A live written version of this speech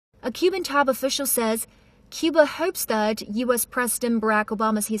A Cuban top official says Cuba hopes that U.S. President Barack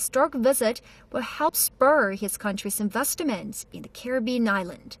Obama's historic visit will help spur his country's investment in the Caribbean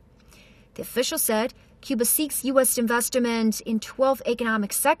island. The official said Cuba seeks U.S. investment in 12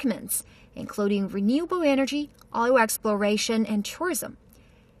 economic segments, including renewable energy, oil exploration, and tourism.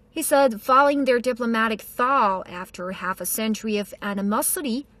 He said following their diplomatic thaw after half a century of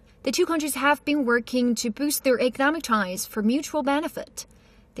animosity, the two countries have been working to boost their economic ties for mutual benefit.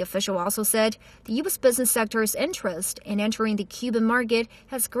 The official also said the U.S. business sector's interest in entering the Cuban market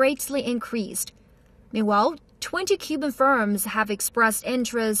has greatly increased. Meanwhile, 20 Cuban firms have expressed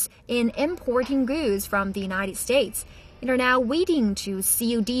interest in importing goods from the United States and are now waiting to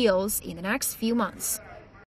seal deals in the next few months.